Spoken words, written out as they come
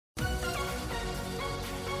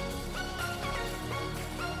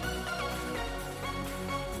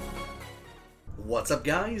What's up,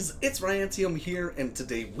 guys? It's Ryantium here, and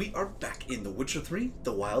today we are back in The Witcher 3,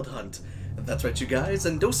 The Wild Hunt. That's right, you guys,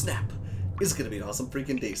 and don't snap! It's gonna be an awesome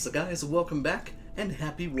freaking day. So guys, welcome back, and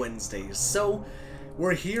happy Wednesday. So,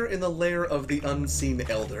 we're here in the lair of the Unseen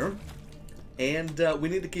Elder, and we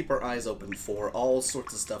need to keep our eyes open for all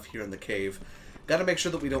sorts of stuff here in the cave. Gotta make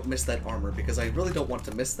sure that we don't miss that armor, because I really don't want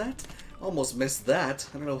to miss that. Almost missed that.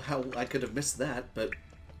 I don't know how I could have missed that, but...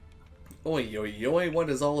 Oi, oi, oi, what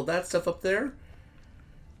is all of that stuff up there?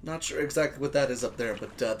 Not sure exactly what that is up there,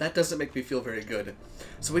 but that doesn't make me feel very good.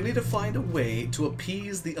 So we need to find a way to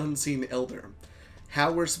appease the Unseen Elder.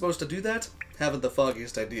 How we're supposed to do that? Haven't the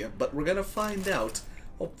foggiest idea, but we're gonna find out,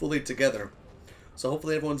 hopefully together. So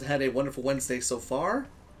hopefully everyone's had a wonderful Wednesday so far.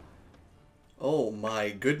 Oh my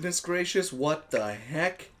goodness gracious, what the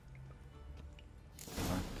heck?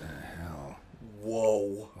 What the hell?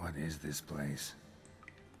 Whoa. What is this place?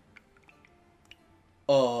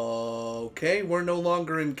 Okay, we're no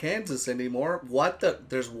longer in Kansas anymore. What the?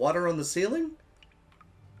 There's water on the ceiling?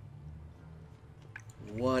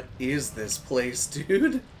 What is this place,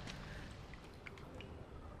 dude?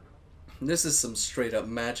 This is some straight up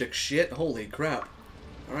magic shit. Holy crap.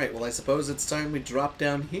 Alright, well I suppose it's time we drop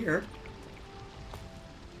down here.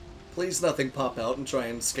 Please nothing pop out and try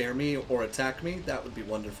and scare me or attack me. That would be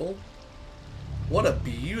wonderful. What a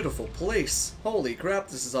beautiful place. Holy crap,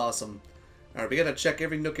 this is awesome. Alright, we gotta check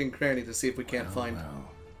every nook and cranny to see if we can't find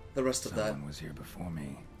the rest of that. Someone was here before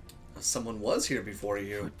me. Someone was here before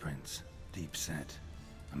you. Footprints. Deep set.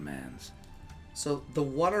 A man's. So the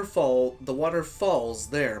water falls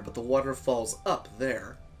there, but the water falls up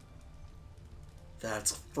there.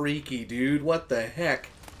 That's freaky, dude. What the heck?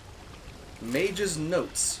 Mage's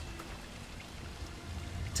notes.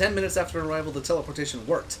 10 minutes after arrival, the teleportation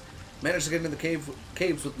worked. Managed to get into the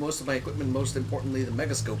caves with most of my equipment, most importantly the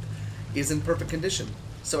megascope is in perfect condition,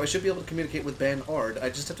 so I should be able to communicate with Ban Ard. I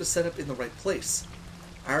just have to set up in the right place.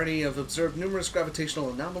 I already have observed numerous gravitational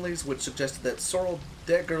anomalies which suggested that Sorrel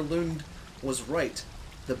Degerlund was right.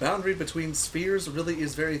 The boundary between spheres really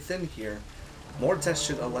is very thin here. More tests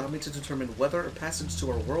should allow me to determine whether a passage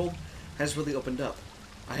to our world has really opened up.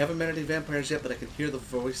 I haven't met any vampires yet, but I can hear the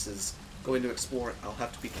voices. Going to explore, I'll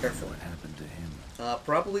have to be careful. What happened to him?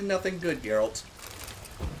 Probably nothing good, Geralt.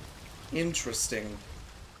 Interesting.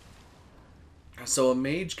 So a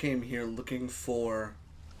mage came here looking for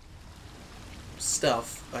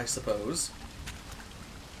stuff, I suppose.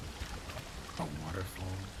 A waterfall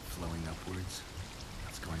flowing upwards?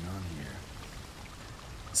 What's going on here?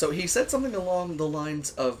 So he said something along the lines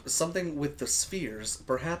of something with the spheres.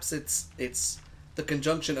 Perhaps it's the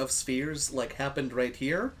conjunction of spheres, like happened right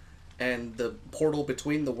here, and the portal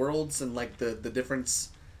between the worlds and like the difference.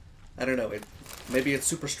 I don't know. Maybe it's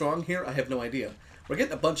super strong here. I have no idea. We're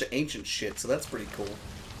getting a bunch of ancient shit, so that's pretty cool.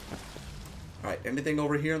 Alright, anything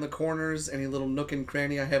over here in the corners? Any little nook and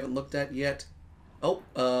cranny I haven't looked at yet? Oh,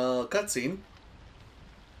 cutscene.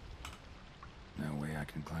 No way I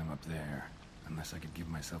can climb up there, unless I could give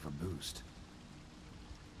myself a boost.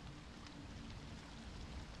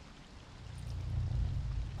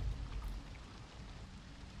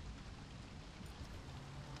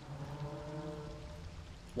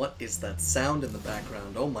 What is that sound in the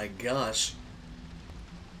background? Oh my gosh.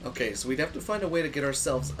 Okay, so we'd have to find a way to get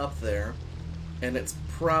ourselves up there, and it's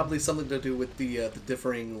probably something to do with the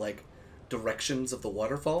differing, like, directions of the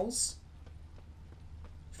waterfalls.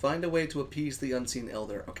 Find a way to appease the Unseen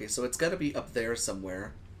Elder. Okay, so it's gotta be up there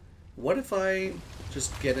somewhere. What if I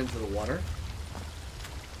just get into the water?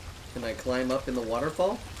 Can I climb up in the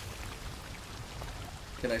waterfall?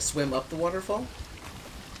 Can I swim up the waterfall?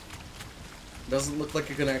 Doesn't look like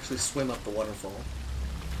you can actually swim up the waterfall.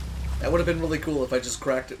 That would have been really cool if I just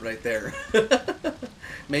cracked it right there.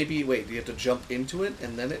 Maybe, wait, do you have to jump into it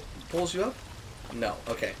and then it pulls you up? No,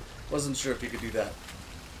 okay. Wasn't sure if you could do that.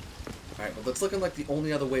 Alright, well, it's looking like the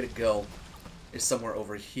only other way to go is somewhere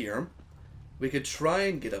over here. We could try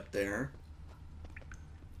and get up there.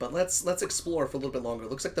 But let's explore for a little bit longer.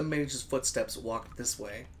 Looks like the mage's footsteps walked this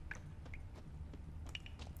way.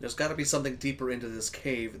 There's got to be something deeper into this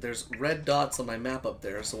cave. There's red dots on my map up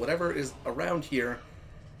there, so whatever is around here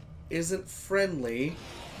isn't friendly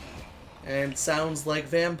and sounds like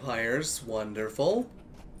vampires. Wonderful.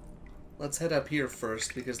 Let's head up here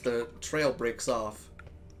first because the trail breaks off.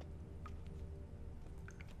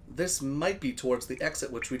 This might be towards the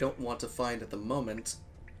exit, which we don't want to find at the moment.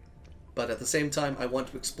 But at the same time, I want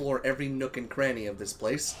to explore every nook and cranny of this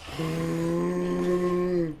place.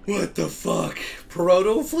 What the fuck?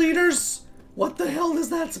 Proto-fleeters? What the hell is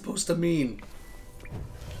that supposed to mean?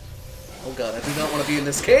 Oh god, I do not want to be in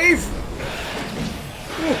this cave!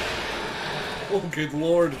 Oh, good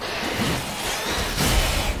lord.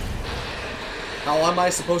 How am I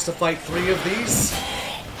supposed to fight 3 of these?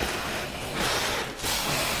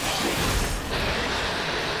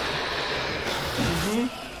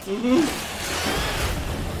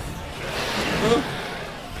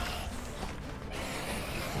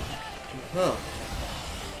 Huh.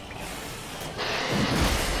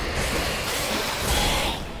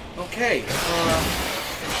 Okay,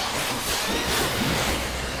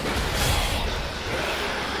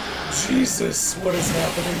 Jesus, what is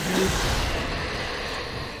happening, dude?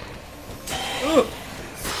 Ugh.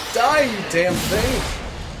 Die, you damn thing!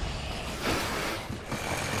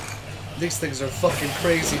 These things are fucking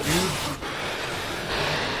crazy, dude.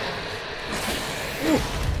 Ooh.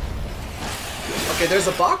 Okay, there's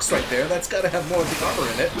a box right there. That's gotta have more of the armor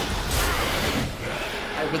in it.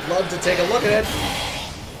 I would love to take a look at it.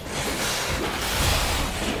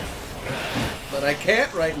 But I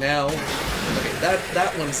can't right now. Okay,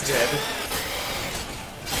 that one's dead.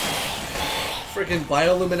 Freaking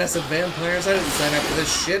bioluminescent vampires. I didn't sign up for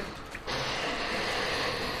this shit.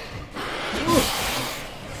 Ooh.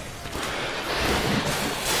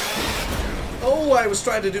 Oh, I was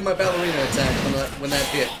trying to do my ballerina attack when that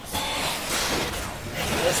hit.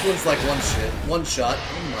 This one's like one shot.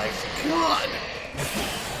 Oh my god!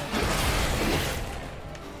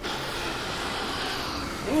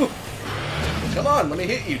 Ooh. Come on, let me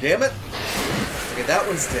hit you, damn it! Okay, that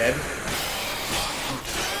one's dead.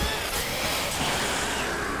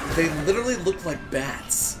 They literally look like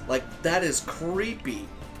bats. Like, that is creepy.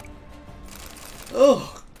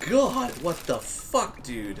 Oh god, what the fuck,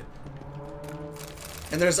 dude?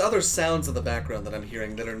 And there's other sounds in the background that I'm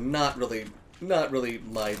hearing that are not really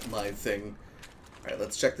my thing. Alright,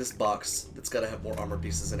 let's check this box. It's gotta have more armor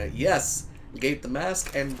pieces in it. Yes! Gate the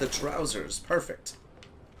mask and the trousers. Perfect.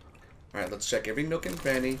 Alright, let's check every nook and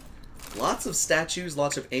cranny. Lots of statues,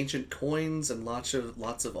 lots of ancient coins, and lots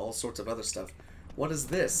of all sorts of other stuff. What is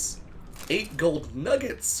this? 8 gold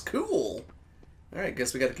nuggets. Cool! Alright,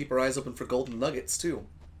 guess we gotta keep our eyes open for golden nuggets, too.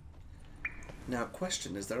 Now,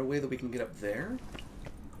 question, is there a way that we can get up there?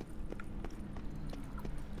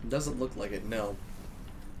 Doesn't look like it, no.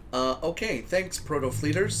 Okay, thanks,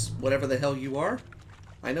 proto-fleeters, whatever the hell you are.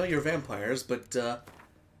 I know you're vampires, but,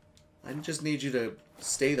 I just need you to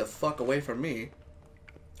stay the fuck away from me.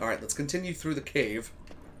 Alright, let's continue through the cave.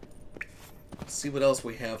 See what else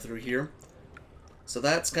we have through here. So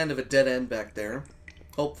that's kind of a dead end back there.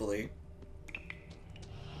 Hopefully.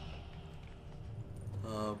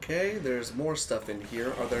 Okay, there's more stuff in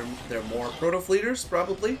here. Are there more proto-fleeters?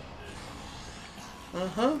 Probably.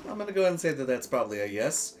 Uh-huh. I'm gonna go ahead and say that that's probably a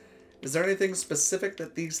yes. Is there anything specific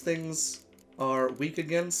that these things are weak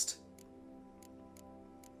against?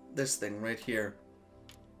 This thing right here.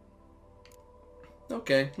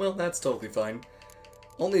 Okay, well, that's totally fine.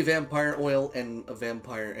 Only vampire oil and a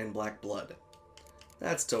vampire and black blood.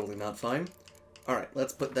 That's totally not fine. Alright,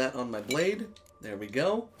 let's put that on my blade. There we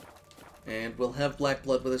go. And we'll have black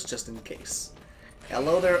blood with us just in case.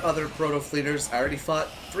 Hello there, other proto-fleeters. I already fought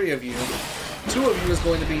 3 of you. 2 of you is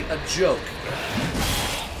going to be a joke,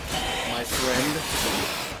 my friend.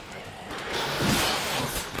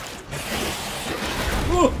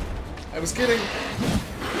 Ooh, I was kidding.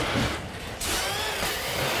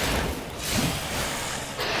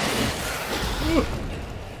 Ooh.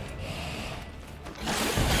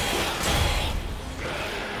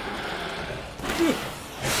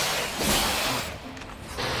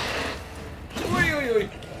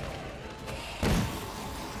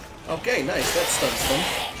 Okay, nice. That stuns them.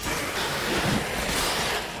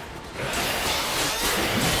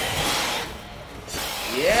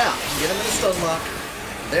 Yeah! Get him in a stun lock.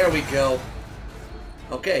 There we go.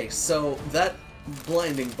 Okay, so that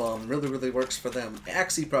blinding bomb really works for them.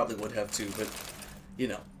 Axie probably would have too, but, you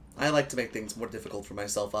know, I like to make things more difficult for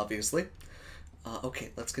myself, obviously.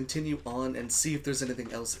 Okay, let's continue on and see if there's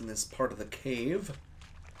anything else in this part of the cave.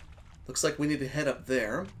 Looks like we need to head up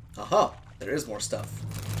there. Aha! There is more stuff.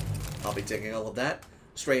 I'll be taking all of that.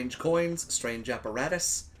 Strange coins, strange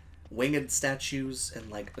apparatus, winged statues, and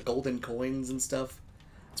like golden coins and stuff.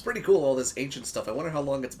 It's pretty cool, all this ancient stuff. I wonder how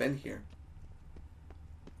long it's been here.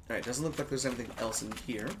 Alright, doesn't look like there's anything else in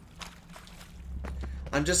here.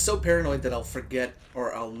 I'm just so paranoid that I'll forget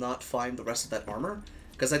or I'll not find the rest of that armor.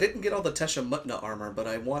 Because I didn't get all the Tesha Mutna armor, but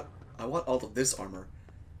I want all of this armor.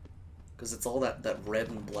 Because it's all that red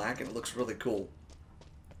and black and it looks really cool.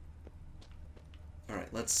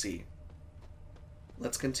 Alright, let's see.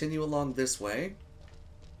 Let's continue along this way.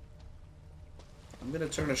 I'm gonna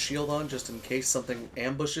turn a shield on just in case something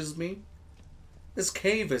ambushes me. This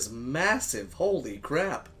cave is massive. Holy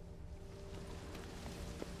crap.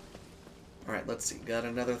 Alright, let's see. Got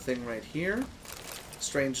another thing right here.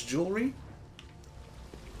 Strange jewelry.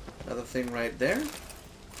 Another thing right there.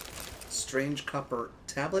 Strange copper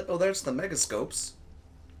tablet. Oh, there's the megascopes.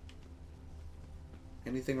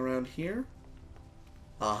 Anything around here?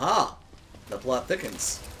 Aha! The plot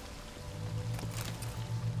thickens.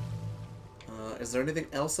 Is there anything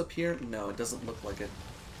else up here? No, it doesn't look like it.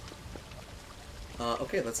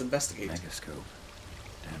 Okay, let's investigate. Megascope.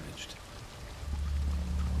 Damaged.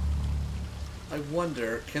 I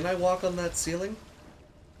wonder, can I walk on that ceiling?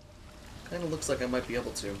 Kinda looks like I might be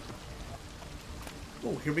able to.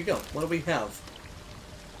 Oh, here we go. What do we have?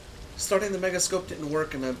 Starting the megascope didn't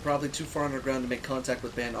work, and I'm probably too far underground to make contact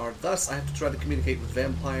with Ban Ard. Thus, I have to try to communicate with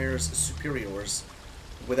vampires' superiors.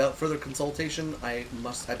 Without further consultation, I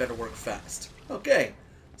better work fast. Okay,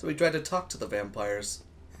 so we tried to talk to the vampires.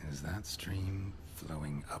 Is that stream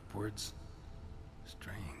flowing upwards?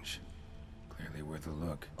 Strange. Clearly worth a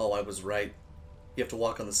look. Oh, I was right. You have to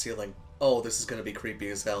walk on the ceiling. Oh, this is gonna be creepy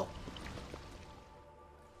as hell.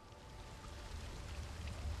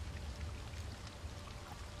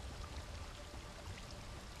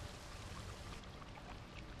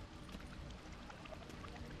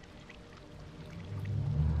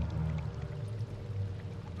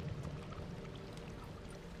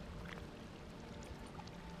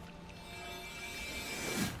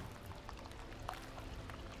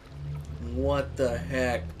 What the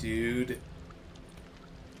heck, dude?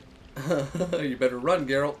 You better run,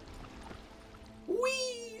 Geralt.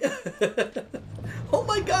 Whee! Oh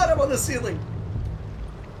my god, I'm on the ceiling!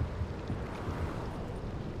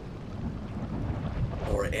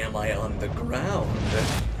 Or am I on the ground?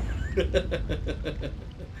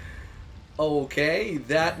 Okay,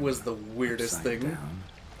 that was the weirdest Upside thing. Down.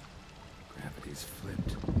 Gravity's flipped,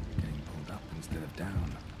 getting pulled up instead of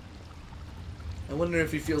down. I wonder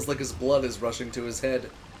if he feels like his blood is rushing to his head.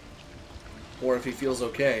 Or if he feels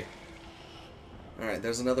okay. Alright,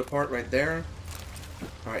 there's another part right there.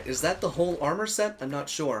 Alright, is that the whole armor set? I'm not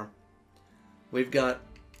sure. We've got...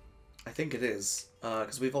 I think it is.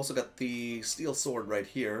 Because we've also got the steel sword right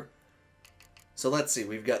here. So let's see.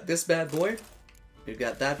 We've got this bad boy. We've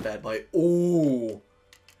got that bad boy. Ooh!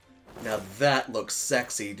 Now that looks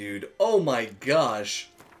sexy, dude. Oh my gosh!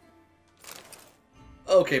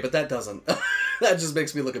 Okay, but that doesn't. That just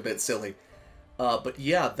makes me look a bit silly. But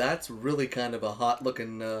yeah, that's really kind of a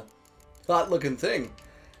hot-looking thing.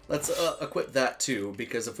 Let's equip that too,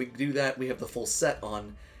 because if we do that, we have the full set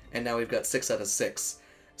on, and now we've got 6 out of 6.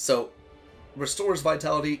 So, restores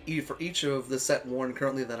vitality for each of the set worn.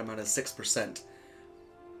 Currently, that amount is 6%.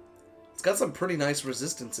 It's got some pretty nice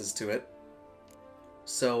resistances to it.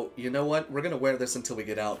 So, you know what? We're gonna wear this until we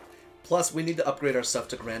get out. Plus, we need to upgrade our stuff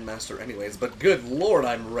to Grandmaster anyways, but good lord,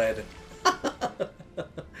 I'm red.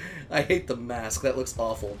 I hate the mask. That looks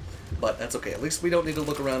awful. But that's okay. At least we don't need to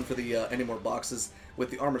look around for the any more boxes with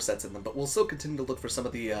the armor sets in them. But we'll still continue to look for some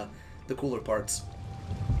of the cooler parts.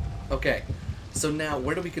 Okay. So now,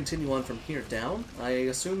 where do we continue on from here? Down? I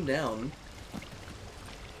assume down.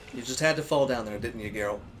 You just had to fall down there, didn't you,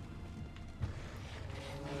 Geralt?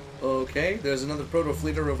 Okay. There's another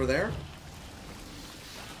proto-fleeter over there.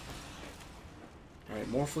 Alright,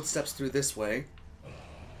 more footsteps through this way.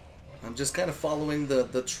 I'm just kind of following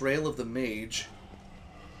the trail of the mage.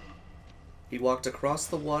 He walked across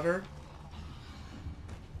the water.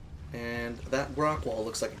 And that rock wall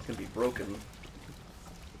looks like it can be broken.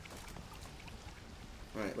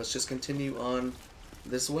 Alright, let's just continue on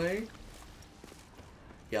this way.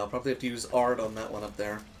 Yeah, I'll probably have to use Ard on that one up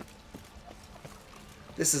there.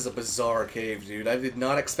 This is a bizarre cave, dude. I did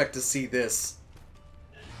not expect to see this.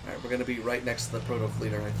 Alright, we're going to be right next to the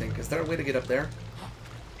proto-fleeter, I think. Is there a way to get up there?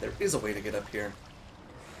 There is a way to get up here.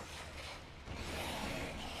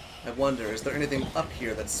 I wonder, is there anything up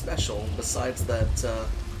here that's special besides that,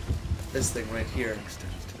 this thing right here?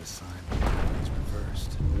 Extends to the side, but it's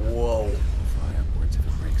reversed. Whoa. Fly upwards if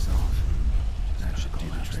it breaks off. That should do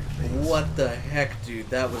the trick. What the heck, dude?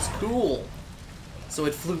 That was cool. So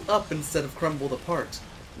it flew up instead of crumbled apart.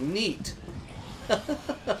 Neat.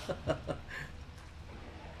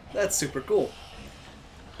 That's super cool.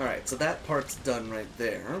 Alright, so that part's done right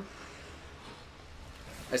there.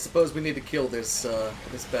 I suppose we need to kill this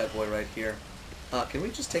this bad boy right here. Can we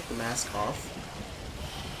just take the mask off?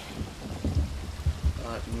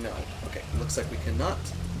 No. Okay, looks like we cannot.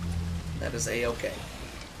 That is A-okay.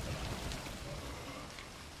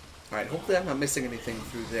 Alright, hopefully I'm not missing anything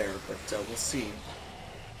through there, but we'll see.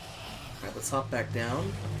 Alright, let's hop back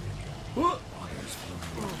down. Water's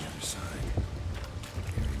flowing on the other side.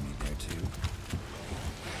 Carry me there too.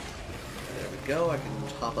 There we go, I can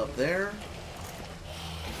hop up there.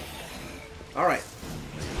 Alright.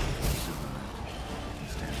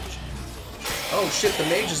 Oh shit, the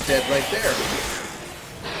mage is dead right there.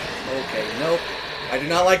 Okay, nope. I do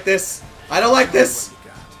not like this. I don't like this!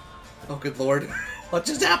 Oh, good lord. What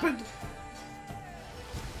just happened?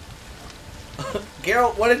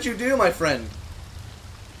 Geralt, what did you do, my friend?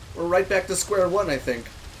 We're right back to square one, I think.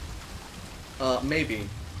 Maybe.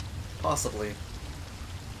 Possibly.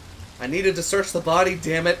 I needed to search the body,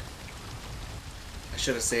 damn it. I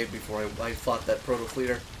should have saved before I fought that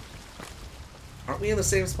proto-fleeter. Aren't we in the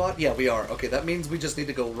same spot? Yeah, we are. Okay, that means we just need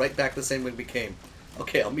to go right back the same way we came.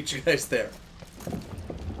 Okay, I'll meet you guys there.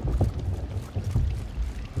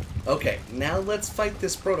 Okay, now let's fight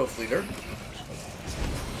this proto-fleeter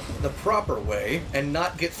the proper way and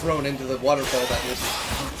not get thrown into the waterfall that will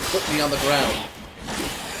put me on the ground.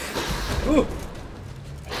 Ooh.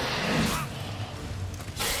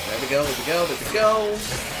 There we go, there we go, there we go.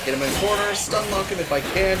 Get him in the corner, stun lock him if I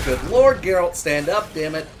can. Good lord, Geralt, stand up,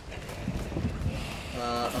 damn it.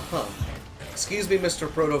 Excuse me, Mr.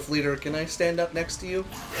 Proto-Fleeter, can I stand up next to you?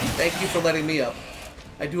 Thank you for letting me up.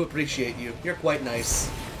 I do appreciate you. You're quite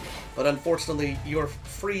nice. But unfortunately, your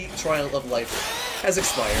free trial of life has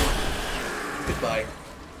expired. Goodbye.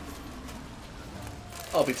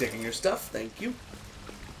 I'll be taking your stuff, thank you.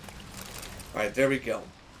 Alright, there we go.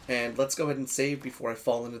 And let's go ahead and save before I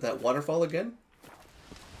fall into that waterfall again.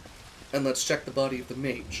 And let's check the body of the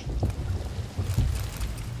mage.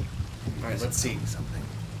 Alright, let's see.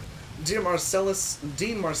 Dean Marcellus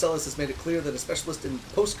has made it clear that a specialist in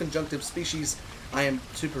post-conjunctive species, I am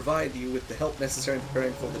to provide you with the help necessary in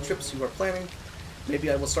preparing for the trips you are planning. Maybe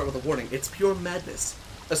I will start with a warning. It's pure madness.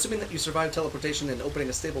 Assuming that you survive teleportation and opening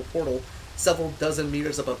a stable portal several dozen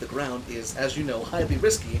meters above the ground is, as you know, highly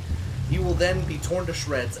risky. You will then be torn to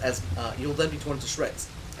shreds. As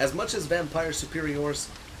much as vampire superiors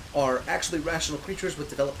are actually rational creatures with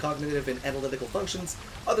developed cognitive and analytical functions,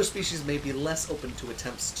 other species may be less open to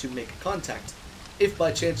attempts to make contact. If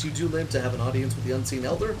by chance you do live to have an audience with the Unseen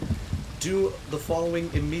Elder, do the following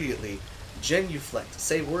immediately. Genuflect,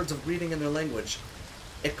 say words of greeting in their language,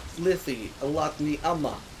 Eklithi, Alatni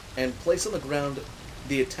Amma, and place on the ground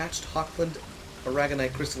the attached Hockland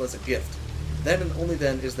Aragonite crystal as a gift. Then and only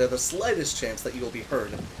then is there the slightest chance that you will be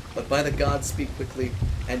heard. But by the gods, speak quickly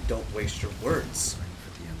and don't waste your words.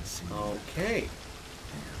 Okay.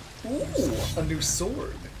 Ooh, a new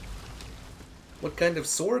sword. What kind of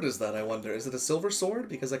sword is that, I wonder? Is it a silver sword?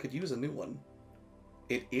 Because I could use a new one.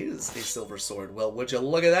 It is a silver sword. Well, would you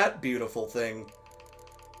look at that beautiful thing?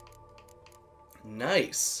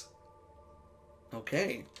 Nice.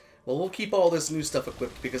 Okay. Well, we'll keep all this new stuff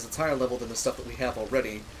equipped because it's higher level than the stuff that we have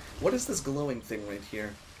already. What is this glowing thing right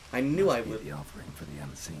here? I knew I would. The offering for the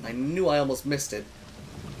unseen. I knew I almost missed it.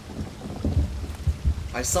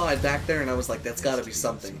 I saw it back there and I was like, that's gotta be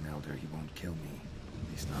something. Elder, he won't kill me.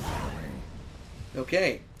 At least not right away.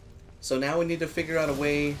 Okay. So now we need to figure out a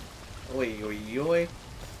way. Oi.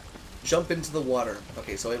 Jump into the water.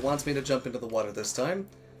 Okay, so it wants me to jump into the water this time.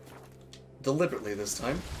 Deliberately this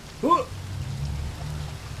time.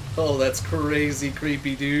 Oh, that's crazy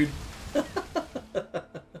creepy, dude.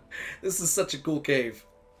 This is such a cool cave.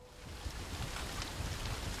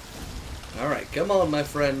 Alright, come on, my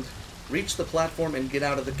friend. Reach the platform and get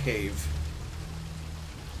out of the cave.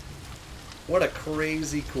 What a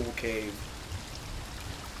crazy cool cave.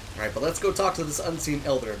 Alright, but let's go talk to this Unseen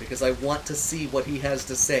Elder, because I want to see what he has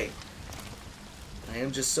to say. I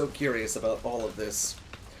am just so curious about all of this.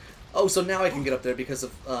 Oh, so now I can get up there because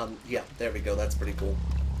of, yeah, there we go, that's pretty cool.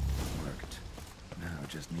 Worked. Now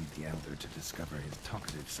just need the Elder to discover his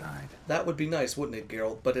talkative side. That would be nice, wouldn't it,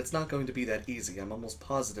 Geralt? But it's not going to be that easy, I'm almost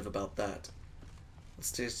positive about that.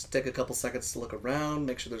 Let's just take a couple seconds to look around,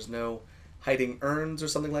 make sure there's no hiding urns or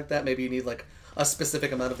something like that. Maybe you need, like, a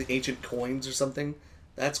specific amount of the ancient coins or something.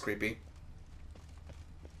 That's creepy.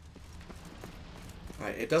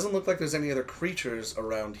 Alright, it doesn't look like there's any other creatures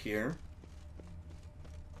around here.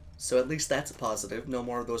 So at least that's a positive. No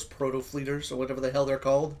more of those proto-fleeters or whatever the hell they're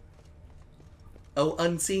called. Oh,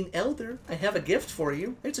 Unseen Elder, I have a gift for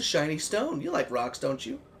you. It's a shiny stone. You like rocks, don't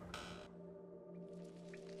you?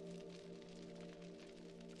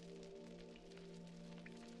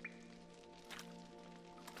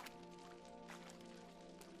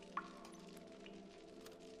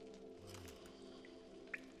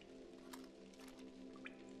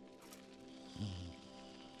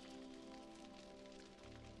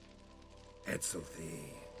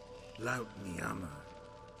 Etzelthi, laut Niama.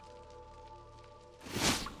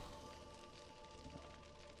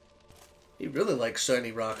 He really likes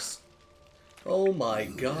shiny rocks. Oh my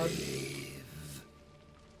god. Live.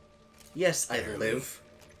 Yes, I live.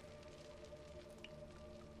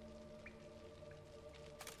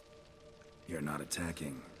 You're not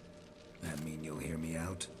attacking. That mean you'll hear me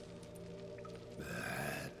out?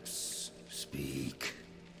 Perhaps speak.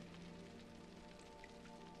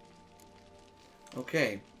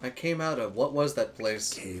 Okay, I came out of... What was that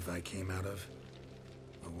place? Cave I came out of?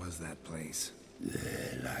 What was that place?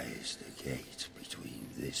 There lies the gate between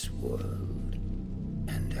this world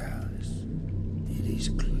and ours. It is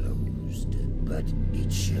closed, but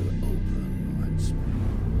it shall open once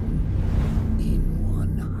more in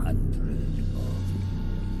 100 of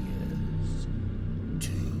years.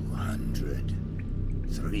 200.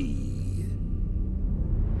 3.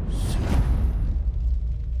 Soon.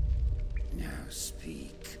 Now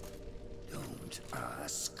speak. Don't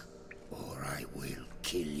ask, or I will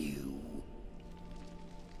kill you.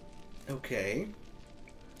 Okay.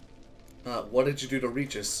 What did you do to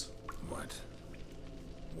Regis? What?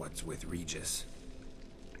 What's with Regis?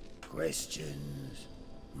 Questions.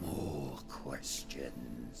 More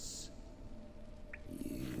questions.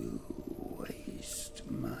 You waste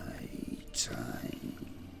my time.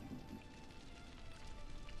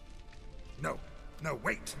 No,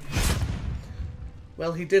 wait!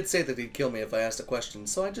 Well, he did say that he'd kill me if I asked a question,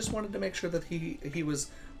 so I just wanted to make sure that he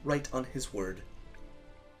was right on his word.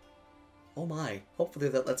 Oh my, hopefully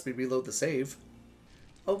that lets me reload the save.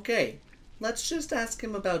 Okay, let's just ask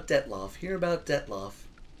him about Detloff. Hear about Detloff.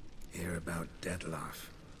 Hear about Detloff.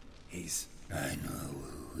 He's... I know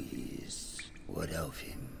who he is. What of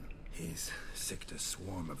him? He's sicked a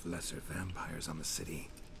swarm of lesser vampires on the city.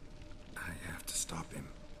 I have to stop him.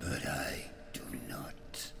 But I do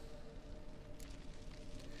not.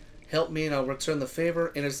 Help me and I'll return the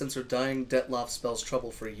favor. Innocents are dying. Detloff spells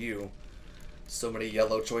trouble for you. So many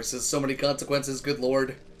yellow choices, so many consequences, good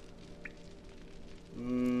lord.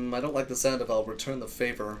 I don't like the sound of I'll return the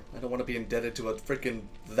favor. I don't want to be indebted to a freaking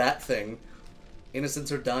that thing. Innocents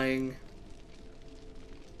are dying.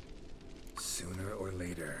 Sooner or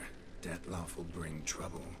later, Detloff will bring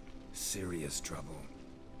trouble. Serious trouble.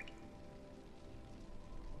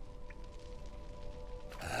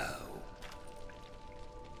 How?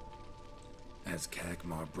 As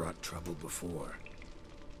Kagmar brought trouble before.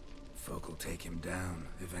 Folk will take him down,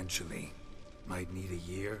 eventually. Might need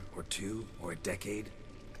a year, or 2, or a decade,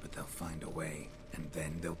 but they'll find a way, and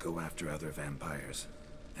then they'll go after other vampires.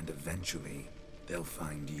 And eventually, they'll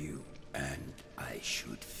find you. And I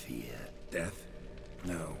should fear Death?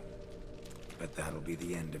 No. But that'll be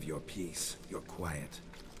the end of your peace, your quiet.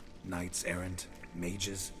 Knights errant,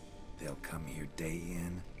 mages, they'll come here day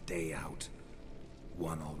in, day out.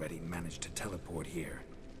 One already managed to teleport here.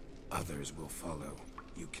 Others will follow.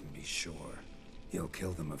 You can be sure. He'll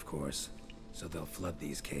kill them, of course, so they'll flood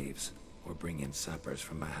these caves, or bring in sappers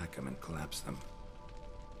from Mahakam and collapse them.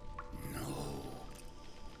 No.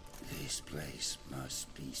 This place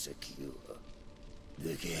must be secure.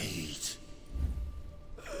 The gate.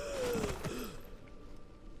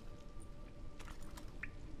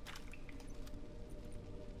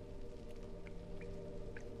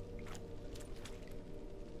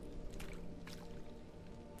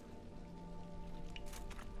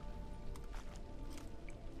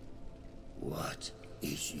 What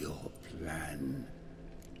is your plan?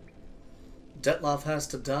 Detloff has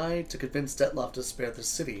to die to convince Detloff to spare the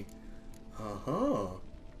city. Uh-huh.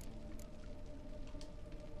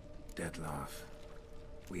 Detloff.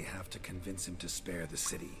 We have to convince him to spare the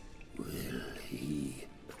city. Will he?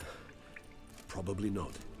 Probably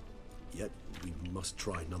not. Yet we must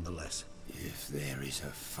try nonetheless. If there is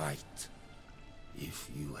a fight, if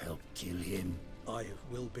you help kill him, I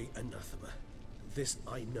will be anathema. This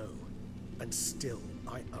I know. And still,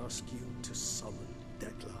 I ask you to summon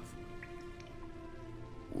Detloff.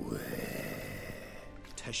 where?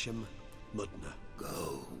 Teshem Mudna.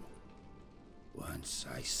 Go. Once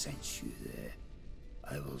I sense you there,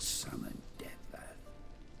 I will summon Death.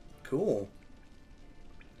 Cool.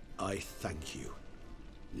 I thank you.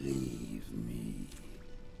 Leave me.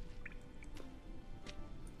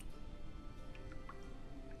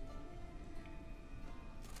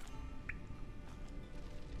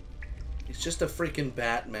 He's just a freaking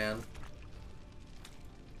bat, man.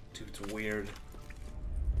 Dude's weird.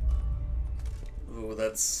 Oh,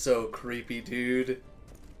 that's so creepy, dude.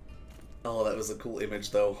 Oh, that was a cool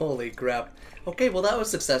image, though. Holy crap. Okay, well, that was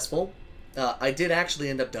successful. I did actually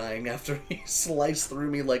end up dying after he sliced through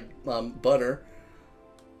me like butter.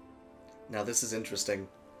 Now, this is interesting.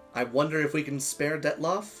 I wonder if we can spare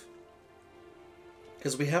Detloff?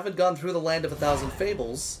 Because we haven't gone through the Land of 1,000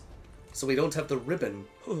 Fables, so we don't have the ribbon,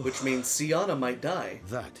 which means Sienna might die.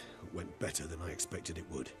 That went better than I expected it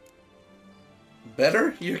would.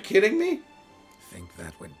 Better? You're kidding me? Think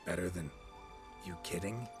that went better than... You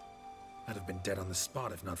kidding? I'd have been dead on the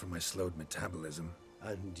spot if not for my slowed metabolism.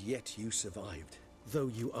 And yet you survived.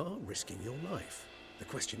 though you are risking your life. The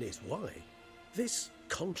question is, why? This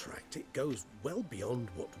contract, it goes well beyond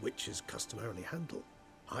what witches customarily handle.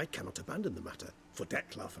 I cannot abandon the matter, for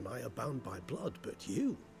Detlef and I are bound by blood, but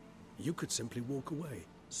you could simply walk away.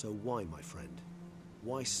 So why, my friend?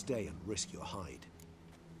 Why stay and risk your hide?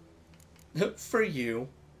 For you.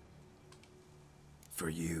 For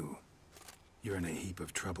you. You're in a heap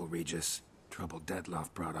of trouble, Regis. Trouble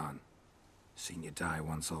Detlef brought on. Seen you die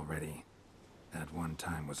once already. That one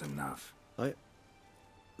time was enough. I'm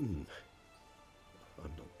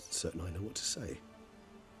not certain I know what to say.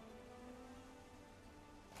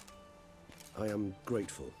 I am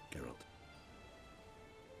grateful, Geralt.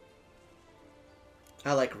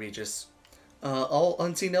 I like Regis. All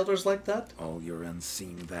unseen elders like that? All your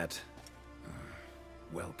unseen that...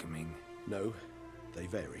 welcoming. No, they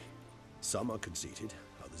vary. Some are conceited,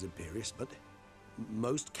 others imperious, but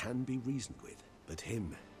most can be reasoned with. But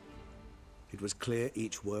him... It was clear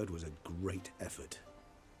each word was a great effort.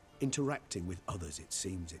 Interacting with others, it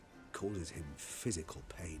seems, it causes him physical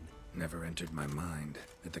pain. Never entered my mind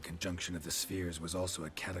that the conjunction of the spheres was also a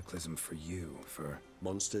cataclysm for you, for...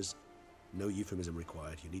 Monsters? No euphemism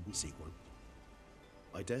required, you needn't seek one.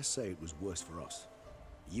 I dare say it was worse for us.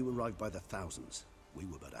 You arrived by the thousands, we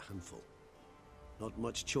were but a handful. Not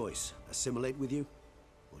much choice, assimilate with you,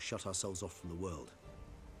 or shut ourselves off from the world,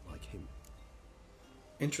 like him.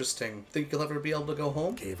 Interesting. Think you'll ever be able to go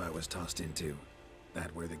home? Cave I was tossed into.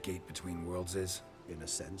 That where the gate between worlds is? In a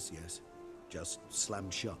sense, yes. Just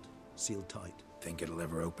slammed shut, sealed tight. Think it'll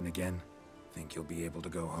ever open again? Think you'll be able to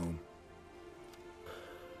go home?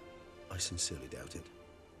 I sincerely doubt it.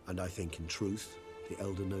 And I think, in truth, the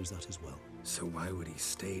Elder knows that as well. So why would he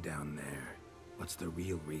stay down there? What's the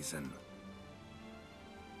real reason?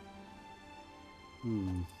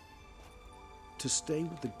 To stay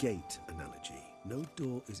with the gate analogy, no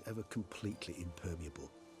door is ever completely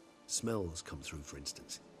impermeable. Smells come through, for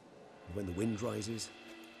instance. And when the wind rises,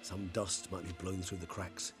 some dust might be blown through the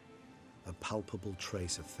cracks. A palpable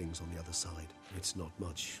trace of things on the other side. It's not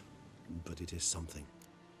much, but it is something.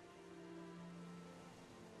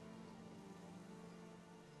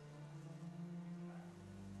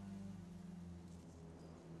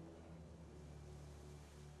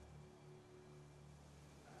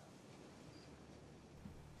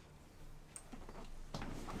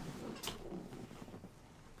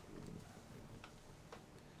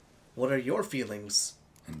 What are your feelings?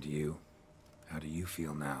 And you? How do you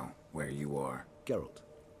feel now, where you are? Geralt,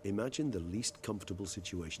 imagine the least comfortable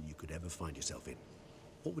situation you could ever find yourself in.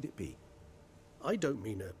 What would it be? I don't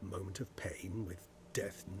mean a moment of pain with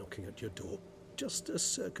death knocking at your door. Just a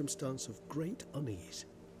circumstance of great unease.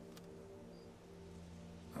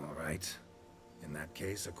 All right. In that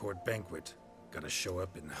case, a court banquet. Gotta show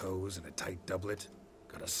up in hose and a tight doublet.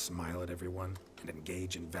 Gotta smile at everyone and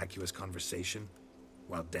engage in vacuous conversation.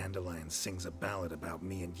 While Dandelion sings a ballad about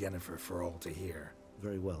me and Yennefer for all to hear.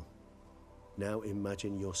 Very well. Now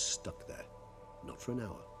imagine you're stuck there. Not for an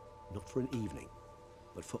hour, not for an evening,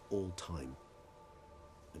 but for all time.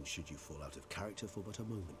 And should you fall out of character for but a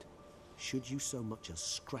moment, should you so much as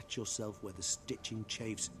scratch yourself where the stitching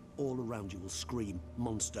chafes, all around you will scream,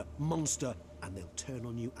 "Monster, monster!" and they'll turn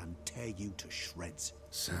on you and tear you to shreds.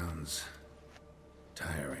 Sounds...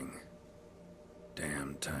 tiring.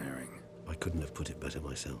 Damn tiring. I couldn't have put it better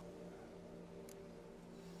myself.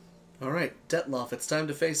 Alright, Detlef, it's time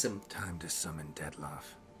to face him. Time to summon Detlef.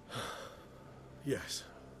 Yes,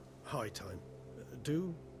 high time.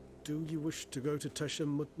 Do you wish to go to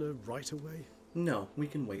Teshem Mutna right away? No, we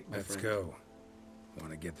can wait, my Let's friend. go.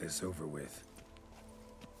 Want to get this over with.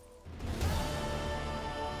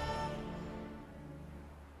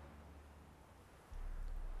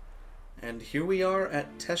 And here we are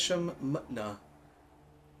at Teshem Mutna.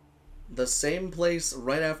 The same place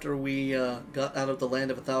right after we got out of the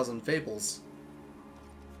Land of a Thousand Fables.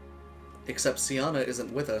 Except Sienna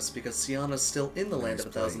isn't with us because Sienna's still in the Land Nice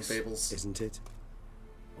of a Thousand place. Fables. Isn't it?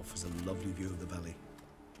 Offers a lovely view of the valley.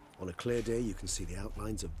 On a clear day, you can see the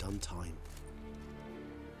outlines of done time.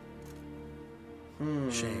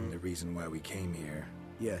 Shame the reason why we came here.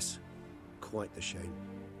 Yes, quite the shame.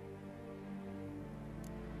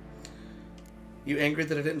 You angry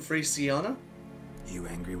that I didn't free Sienna? You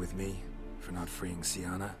angry with me? For not freeing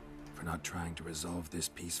Sienna? For not trying to resolve this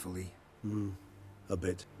peacefully? A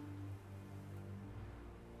bit.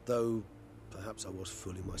 Though, perhaps I was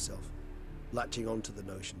fooling myself. Latching onto the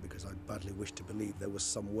notion because I badly wished to believe there was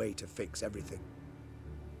some way to fix everything.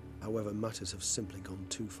 However, matters have simply gone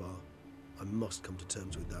too far. I must come to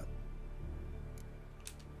terms with that.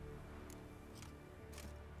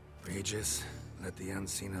 Regis, let the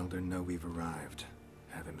Unseen Elder know we've arrived.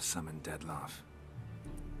 Have him summon Detlef.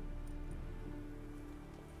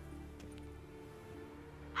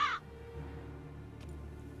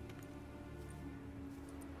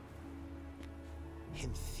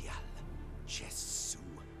 Hinthial Jesu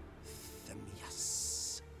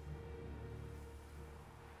Themias.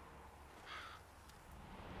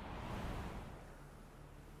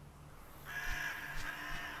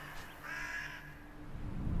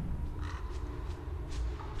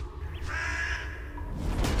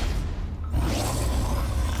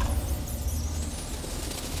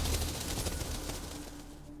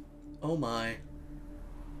 Oh my.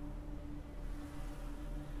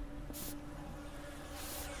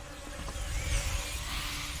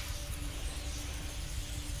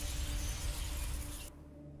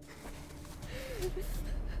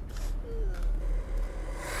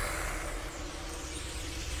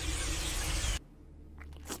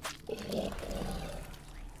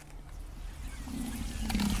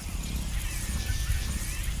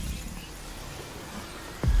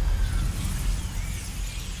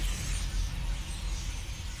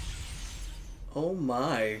 Oh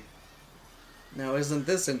my. Now isn't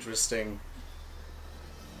this interesting?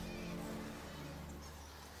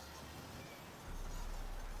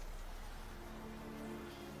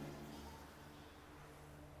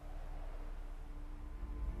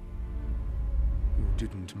 You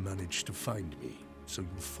didn't manage to find me, so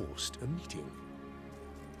you forced a meeting.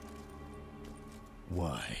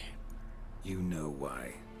 Why? You know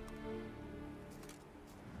why.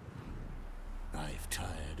 I've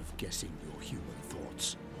tired of guessing your human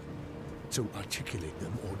thoughts. So articulate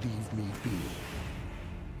them or leave me be.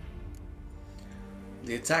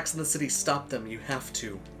 The attacks in the city, stop them. You have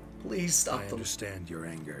to. Please stop I them. understand your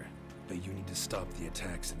anger, but you need to stop the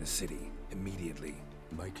attacks in the city immediately.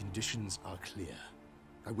 My conditions are clear.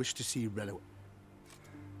 I wish to see Relo.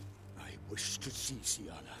 I wish to see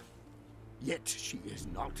Siana. Yet she is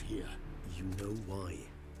not here. You know why.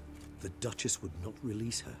 The Duchess would not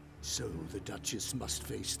release her. So the Duchess must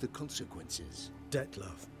face the consequences.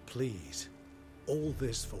 Detlef, please. All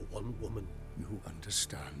this for one woman. You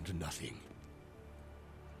understand nothing.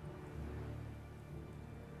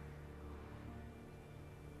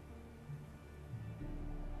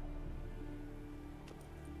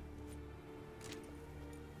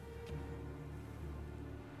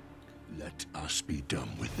 Let us be done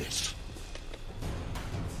with this.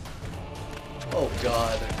 Oh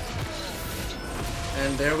god.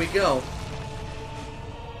 And there we go.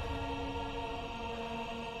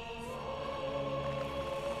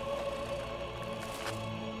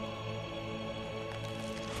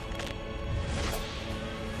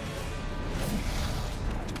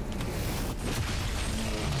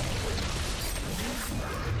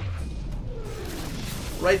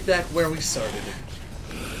 Right back where we started.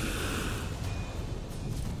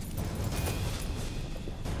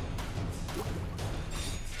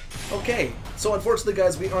 Okay, so unfortunately,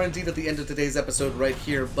 guys, we are indeed at the end of today's episode right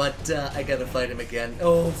here, but I gotta fight him again.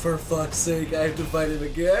 Oh, for fuck's sake, I have to fight him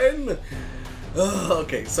again?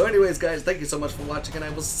 Okay, so anyways, guys, thank you so much for watching, and I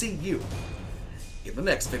will see you in the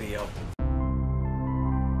next video.